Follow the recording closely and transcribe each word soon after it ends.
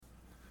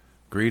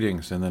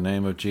Greetings in the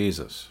name of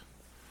Jesus.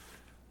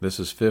 This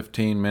is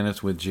 15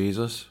 Minutes with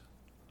Jesus.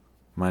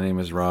 My name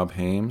is Rob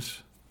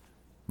Hames.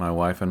 My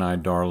wife and I,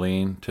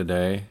 Darlene,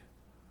 today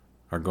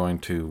are going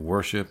to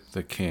worship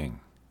the King.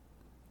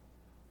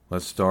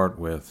 Let's start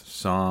with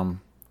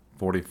Psalm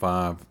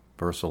 45,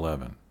 verse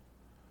 11.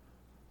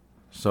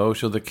 So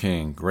shall the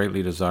King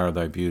greatly desire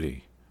thy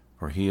beauty,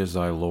 for he is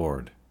thy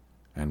Lord,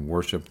 and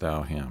worship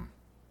thou him.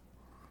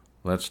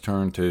 Let's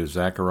turn to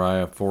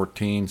Zechariah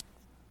 14.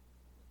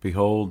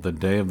 Behold, the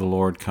day of the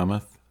Lord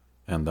cometh,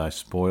 and thy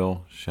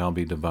spoil shall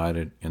be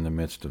divided in the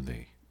midst of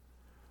thee.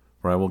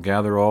 For I will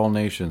gather all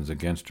nations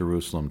against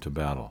Jerusalem to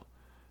battle,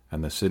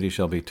 and the city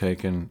shall be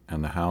taken,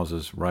 and the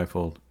houses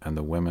rifled, and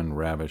the women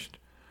ravished,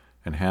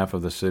 and half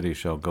of the city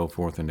shall go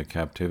forth into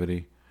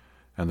captivity,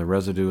 and the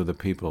residue of the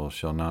people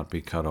shall not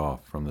be cut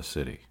off from the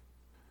city.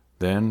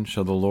 Then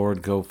shall the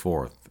Lord go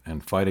forth,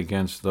 and fight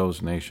against those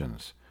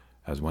nations,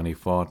 as when he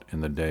fought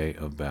in the day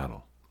of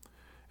battle.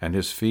 And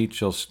his feet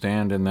shall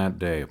stand in that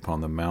day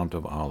upon the Mount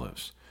of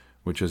Olives,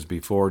 which is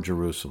before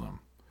Jerusalem,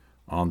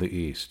 on the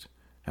east,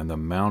 and the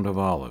Mount of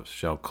Olives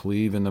shall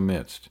cleave in the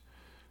midst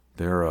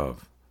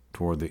thereof,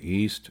 toward the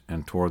east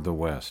and toward the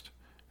west,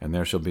 and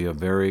there shall be a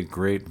very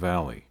great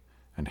valley,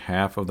 and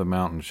half of the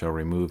mountain shall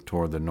remove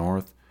toward the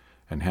north,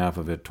 and half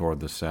of it toward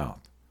the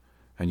south.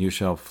 And you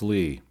shall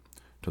flee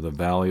to the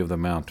valley of the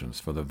mountains,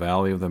 for the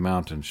valley of the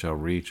mountains shall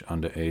reach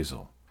unto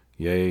Azel.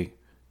 Yea,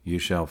 you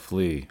shall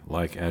flee,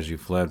 like as you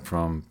fled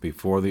from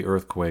before the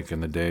earthquake in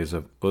the days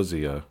of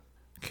Uzziah,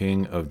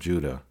 king of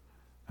Judah.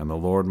 And the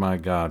Lord my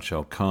God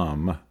shall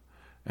come,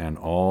 and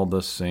all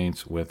the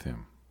saints with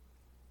him.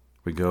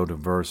 We go to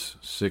verse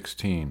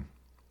 16.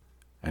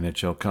 And it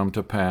shall come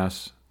to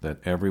pass that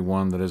every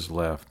one that is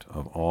left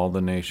of all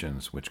the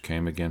nations which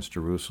came against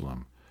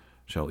Jerusalem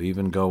shall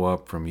even go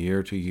up from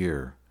year to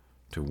year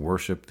to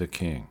worship the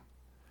King,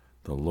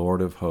 the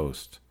Lord of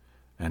hosts,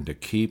 and to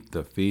keep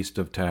the Feast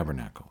of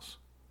Tabernacles.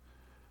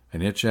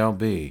 And it shall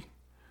be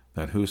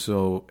that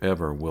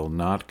whosoever will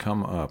not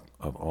come up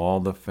of all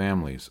the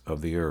families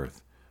of the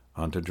earth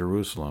unto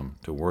Jerusalem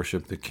to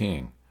worship the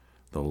King,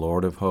 the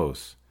Lord of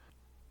hosts,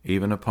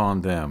 even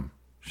upon them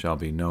shall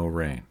be no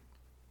rain.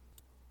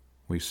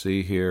 We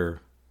see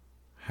here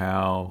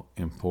how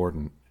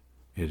important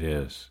it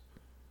is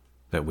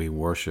that we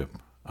worship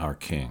our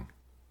King.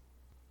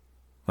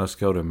 Let's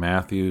go to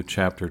Matthew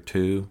chapter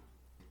 2,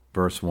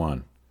 verse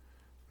 1.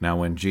 Now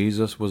when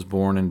Jesus was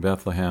born in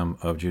Bethlehem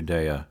of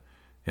Judea,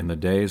 in the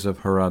days of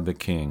Herod the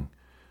king,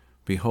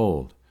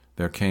 behold,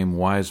 there came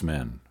wise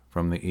men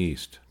from the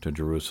east to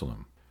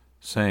Jerusalem,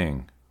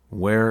 saying,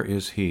 Where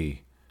is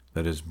he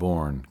that is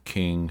born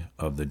King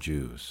of the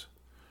Jews?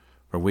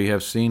 For we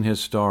have seen his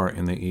star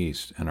in the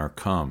east, and are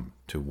come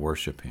to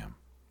worship him.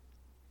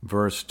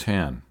 Verse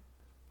 10.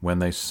 When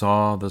they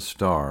saw the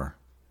star,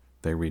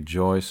 they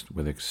rejoiced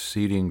with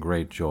exceeding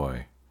great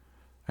joy.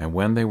 And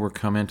when they were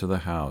come into the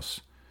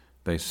house,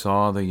 they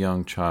saw the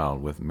young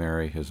child with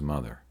Mary his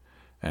mother,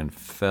 and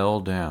fell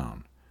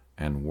down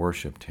and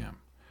worshipped him.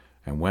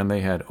 And when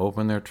they had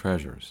opened their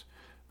treasures,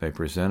 they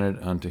presented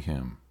unto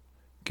him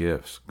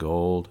gifts,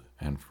 gold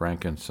and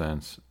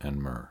frankincense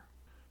and myrrh.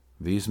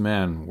 These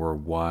men were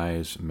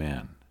wise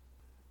men.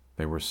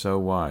 They were so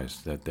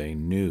wise that they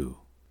knew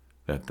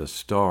that the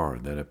star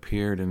that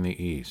appeared in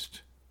the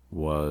east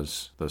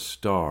was the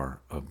star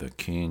of the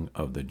King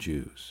of the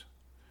Jews.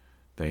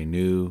 They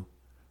knew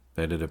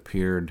that it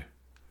appeared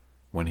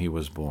when he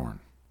was born.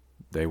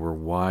 They were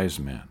wise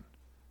men.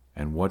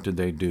 And what did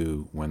they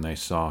do when they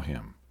saw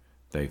him?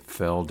 They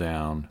fell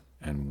down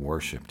and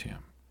worshipped him.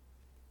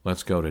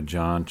 Let's go to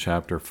John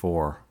chapter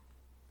 4.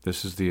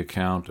 This is the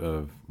account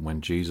of when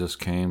Jesus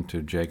came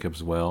to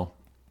Jacob's well,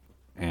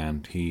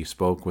 and he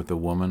spoke with the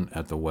woman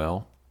at the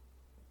well.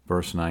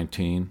 Verse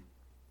 19.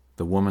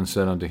 The woman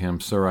said unto him,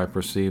 Sir, I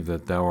perceive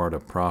that thou art a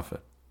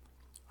prophet.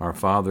 Our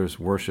fathers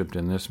worshipped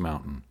in this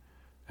mountain,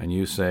 and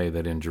you say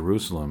that in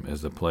Jerusalem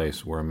is the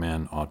place where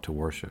men ought to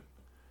worship.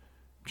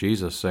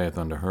 Jesus saith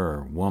unto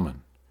her,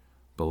 Woman,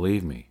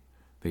 believe me,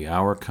 the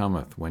hour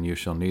cometh when you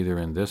shall neither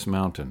in this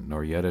mountain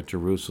nor yet at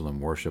Jerusalem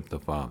worship the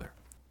Father.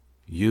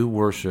 You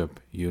worship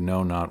you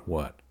know not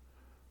what.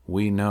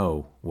 We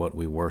know what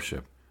we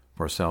worship,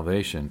 for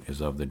salvation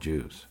is of the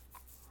Jews.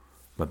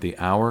 But the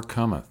hour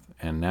cometh,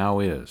 and now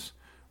is,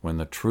 when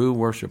the true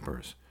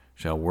worshippers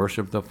shall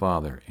worship the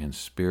Father in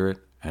spirit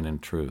and in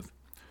truth.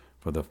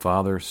 For the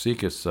Father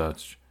seeketh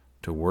such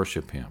to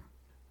worship him.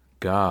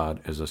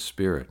 God is a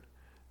spirit,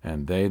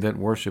 and they that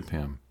worship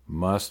him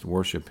must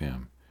worship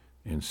him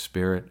in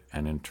spirit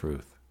and in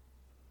truth.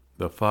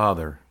 The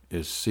Father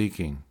is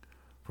seeking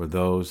for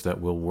those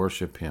that will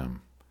worship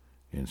him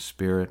in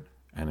spirit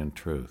and in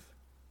truth.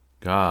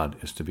 God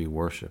is to be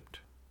worshipped.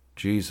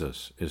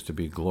 Jesus is to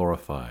be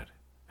glorified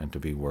and to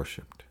be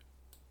worshipped.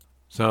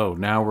 So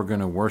now we're going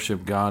to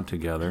worship God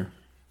together.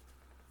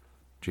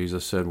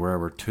 Jesus said,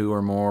 wherever two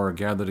or more are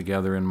gathered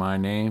together in my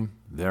name,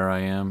 there I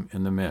am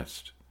in the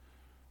midst.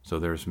 So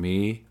there's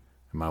me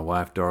and my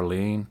wife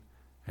Darlene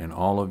and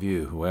all of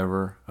you,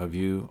 whoever of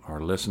you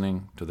are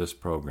listening to this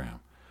program.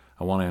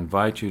 I want to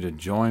invite you to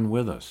join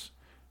with us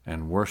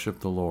and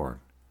worship the Lord.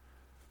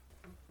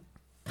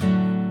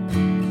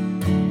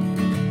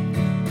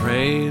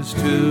 Praise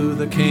to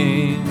the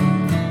King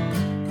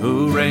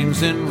who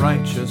reigns in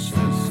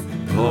righteousness.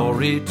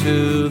 Glory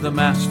to the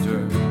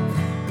Master,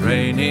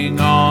 reigning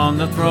on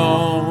the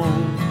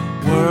throne.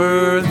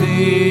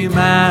 Worthy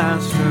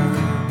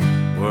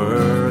Master,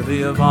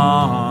 worthy of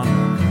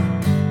honor.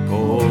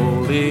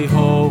 Holy,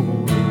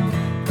 holy,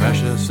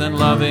 precious and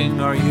loving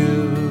are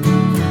you.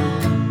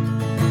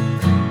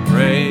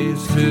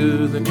 Praise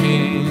to the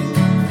King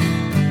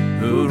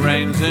who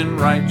reigns in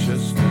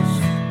righteousness.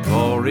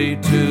 Glory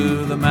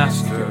to the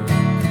Master,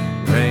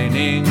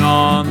 reigning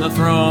on the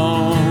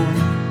throne.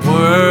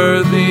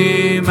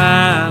 Worthy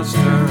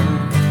Master,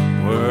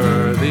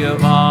 worthy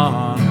of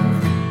honor.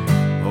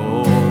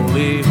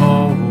 Holy,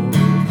 holy,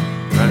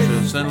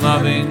 precious and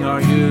loving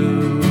are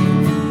you.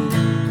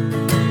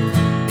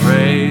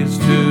 Praise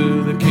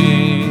to the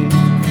King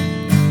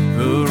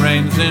who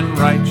reigns in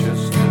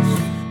righteousness.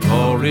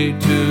 Glory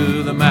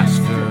to the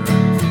Master,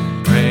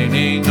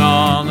 reigning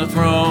on the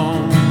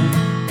throne.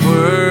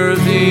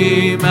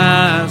 Worthy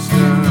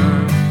Master,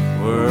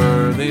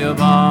 worthy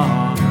of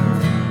honor.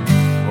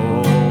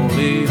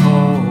 Holy,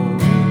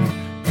 holy,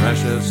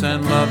 precious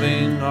and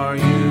loving are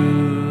you.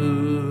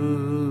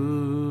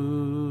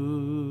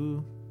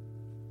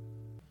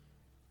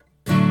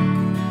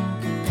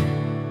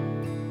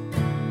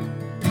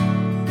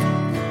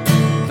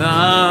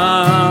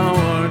 Thou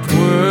art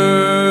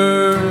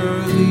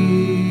worthy,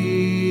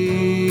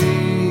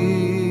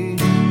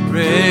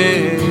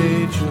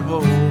 great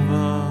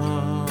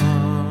Jehovah.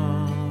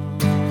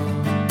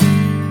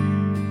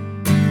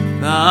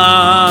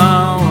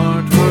 Thou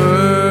art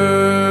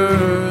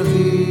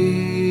worthy,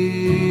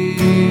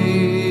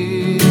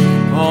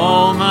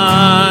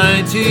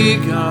 Almighty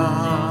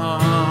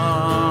God.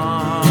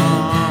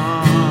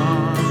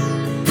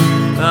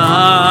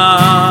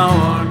 Thou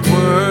art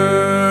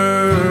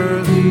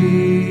worthy,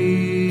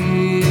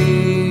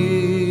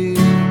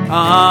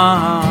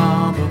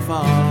 Abba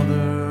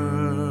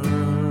Father.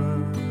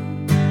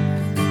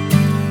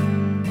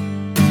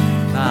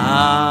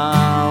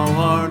 Thou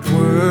art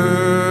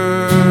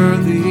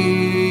worthy,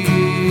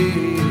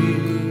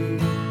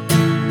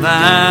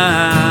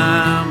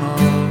 Lamb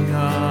of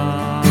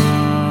God.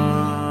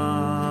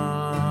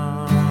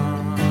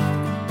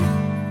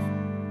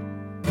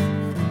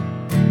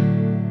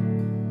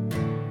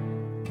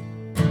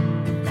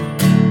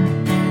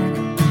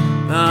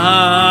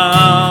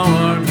 Thou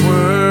art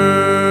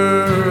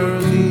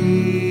worthy,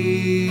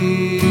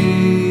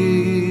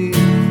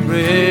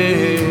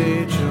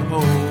 great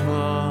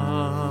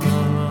Jehovah.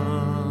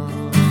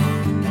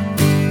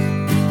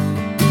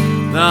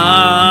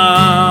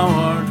 Thou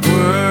art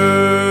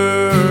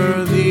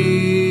worthy,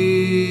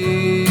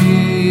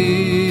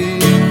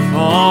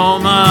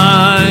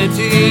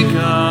 Almighty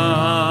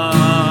God.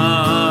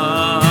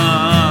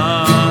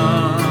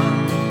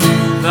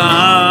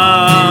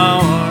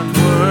 Thou art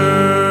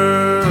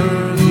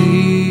worthy,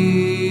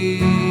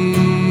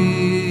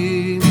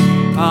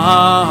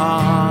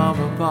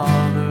 Abba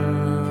Father.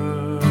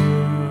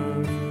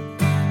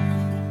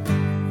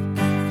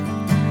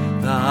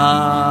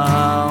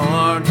 Thou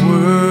art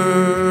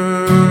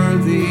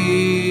worthy,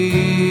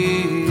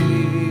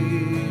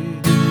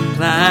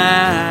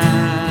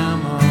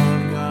 Lamb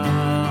of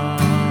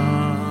God.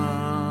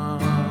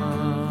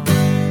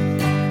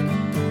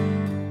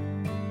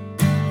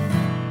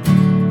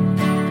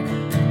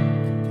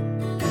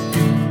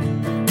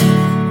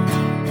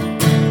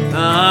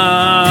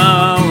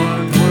 Thou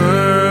art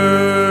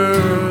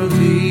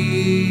worthy,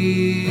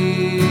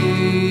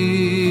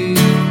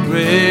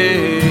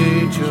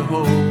 great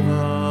Jehovah.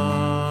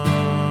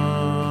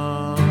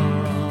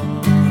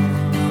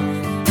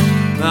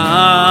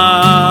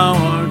 Thou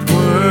art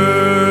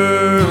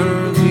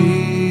worthy,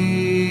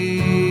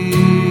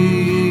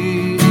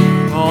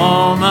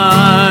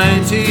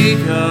 Almighty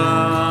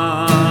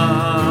God.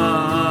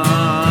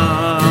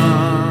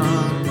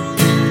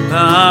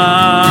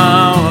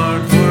 Thou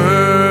art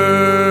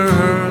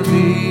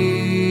worthy,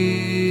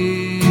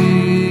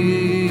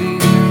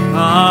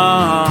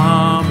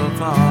 Abba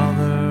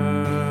Father.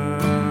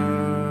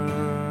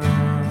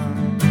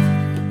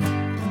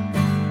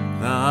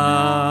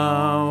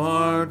 Thou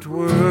art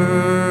worthy,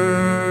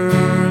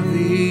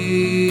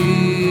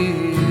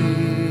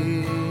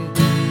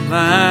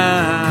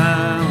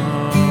 Lamb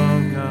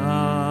of God.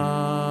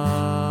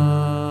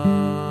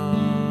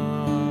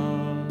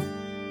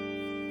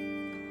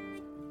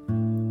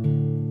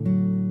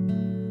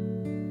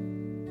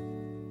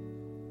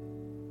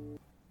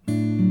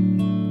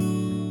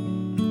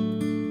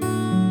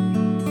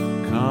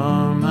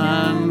 Come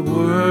and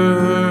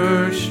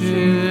worship,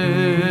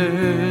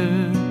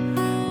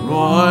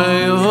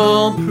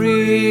 royal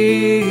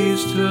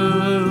priesthood.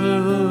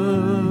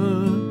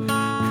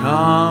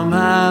 Come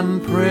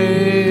and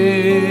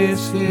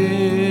praise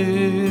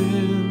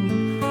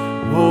Him,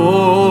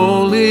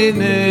 holy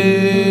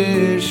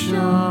nation.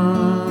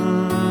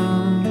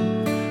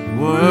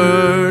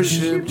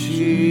 Worship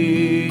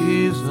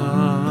Jesus,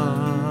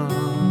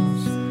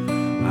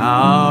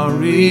 our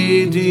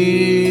Redeemer.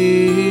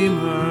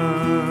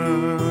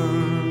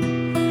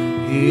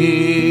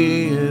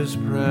 He is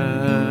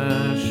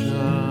precious,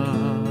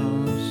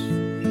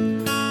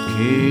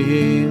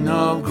 King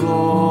of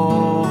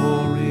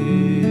glory.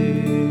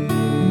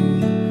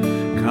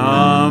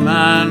 Come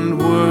and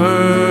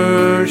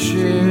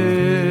worship,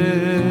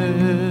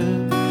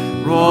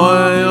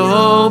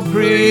 royal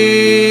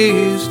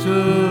priesthood.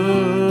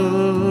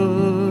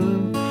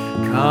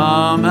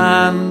 Come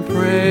and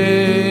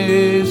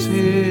praise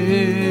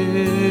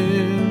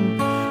Him,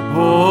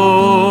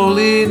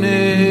 holy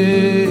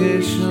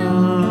nation.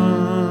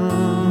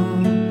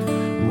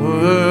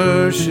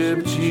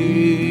 Worship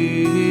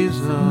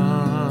Jesus,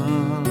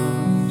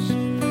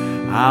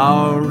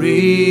 our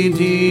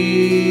Redeemer.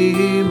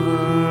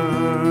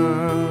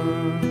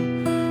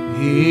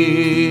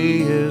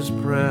 He is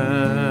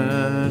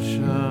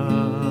precious,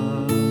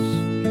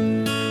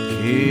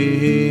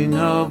 King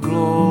of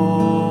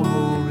glory.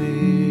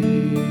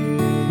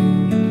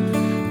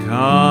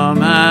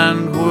 Come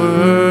and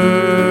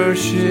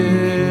worship,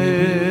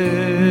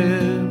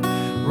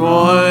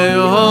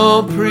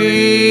 royal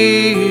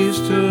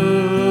priesthood.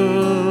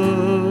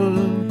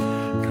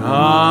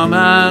 Come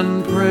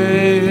and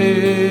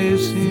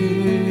praise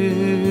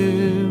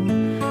Him,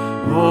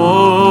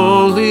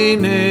 holy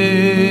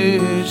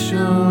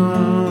nation.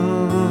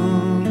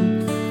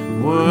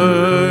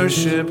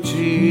 Worship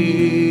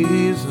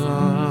Jesus,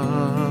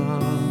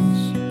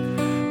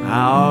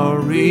 our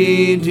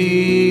Redeemer.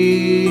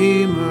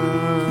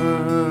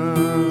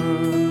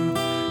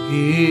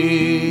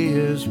 He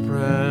is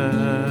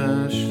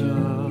precious,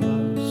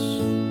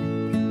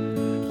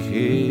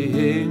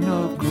 King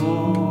of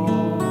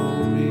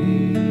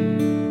glory.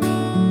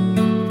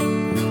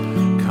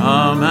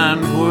 Come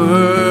and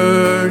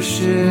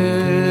worship,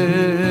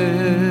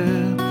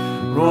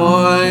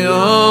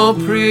 royal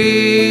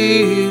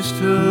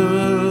priesthood.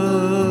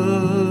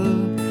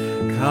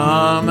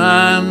 Come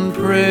and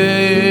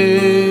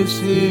praise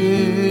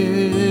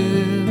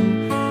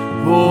Him,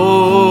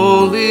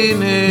 holy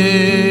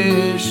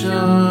nation.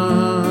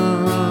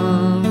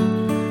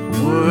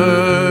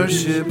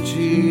 Worship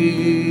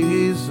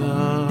Jesus,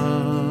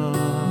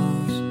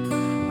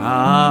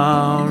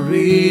 our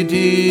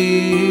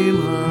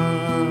Redeemer.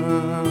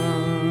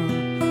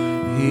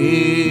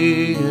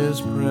 He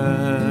is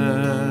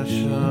precious,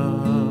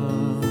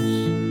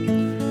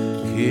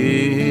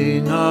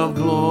 King of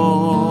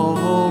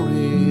glory.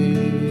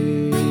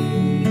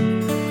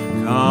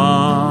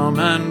 Come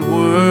and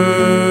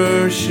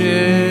worship,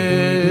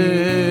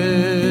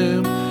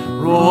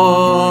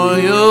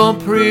 royal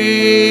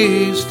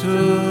priesthood.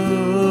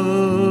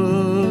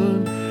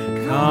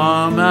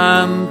 Come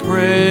and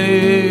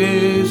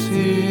praise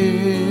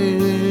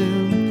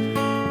Him,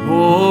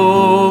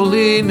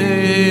 holy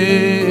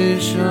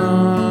nation.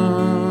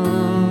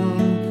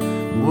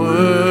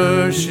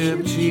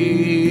 Worship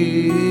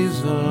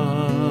Jesus,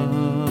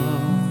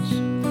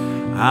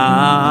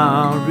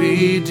 our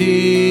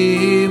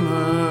Redeemer.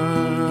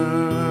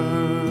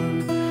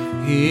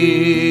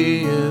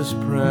 He is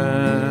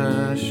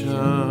precious,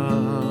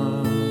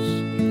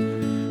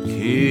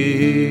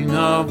 King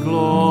of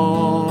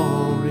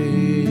glory.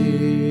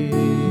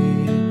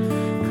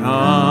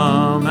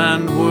 Come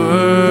and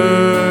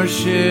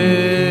worship,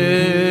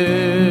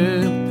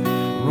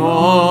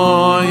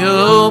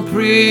 royal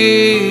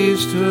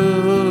priesthood.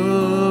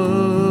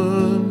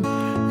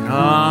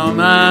 Come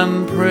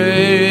and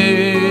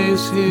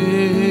praise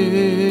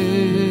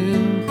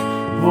Him,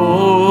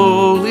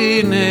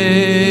 holy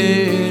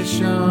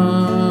nation.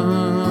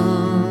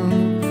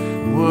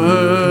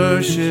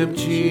 Worship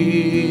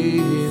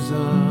Jesus,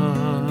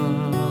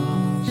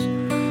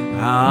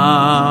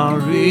 our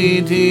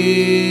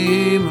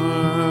Redeemer.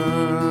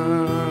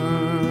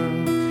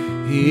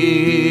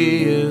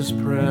 He is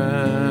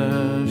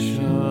precious,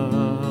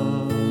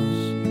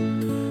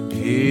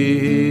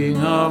 King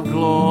of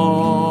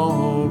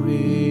glory.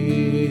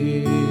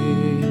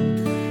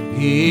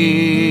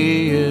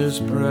 He is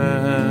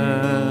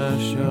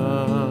precious,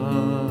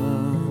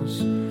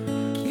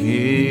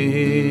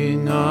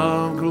 King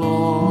of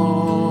glory.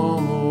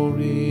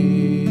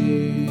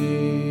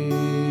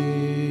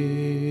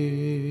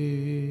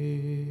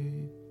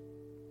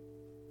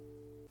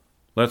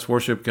 Let's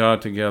worship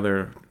God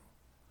together.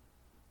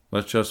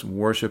 Let's just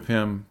worship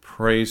Him,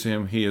 praise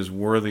Him. He is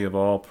worthy of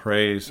all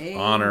praise, Amen.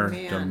 honor,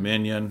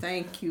 dominion.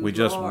 Thank you, We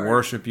just Lord.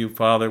 worship You,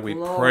 Father. We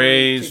Glory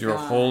praise to Your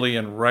God. holy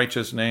and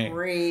righteous name.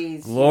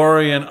 Praise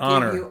Glory you. and Give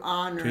honor, you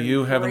honor to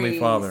You, and Heavenly praise.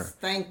 Father,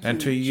 Thank and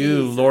you, to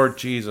You, Jesus. Lord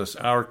Jesus,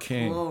 our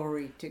King.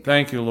 Glory to God.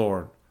 Thank You,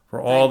 Lord,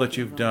 for all Thank that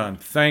you, You've Lord. done.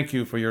 Thank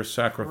You for Your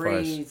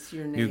sacrifice. Praise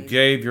your You name.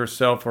 gave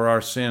Yourself for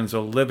our sins,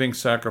 a living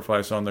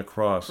sacrifice on the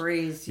cross.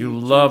 Praise You you,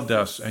 loved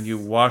Jesus. us and You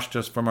washed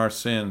us from our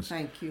sins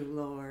Thank you,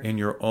 Lord. in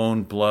Your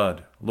own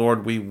blood.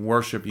 Lord, we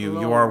worship You.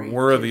 You are Glory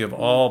worthy to of you.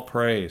 all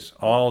praise,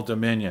 all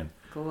dominion,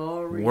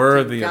 Glory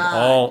worthy to of God.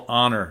 all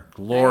honor,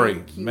 glory,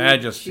 Thank you,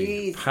 majesty,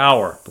 Jesus.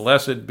 power.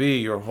 Blessed be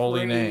Your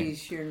holy name.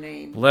 Praise your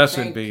name. Blessed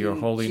Thank be Your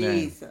you, holy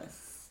name.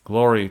 Jesus.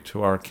 Glory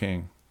to our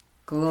King.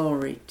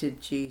 Glory to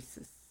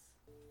Jesus.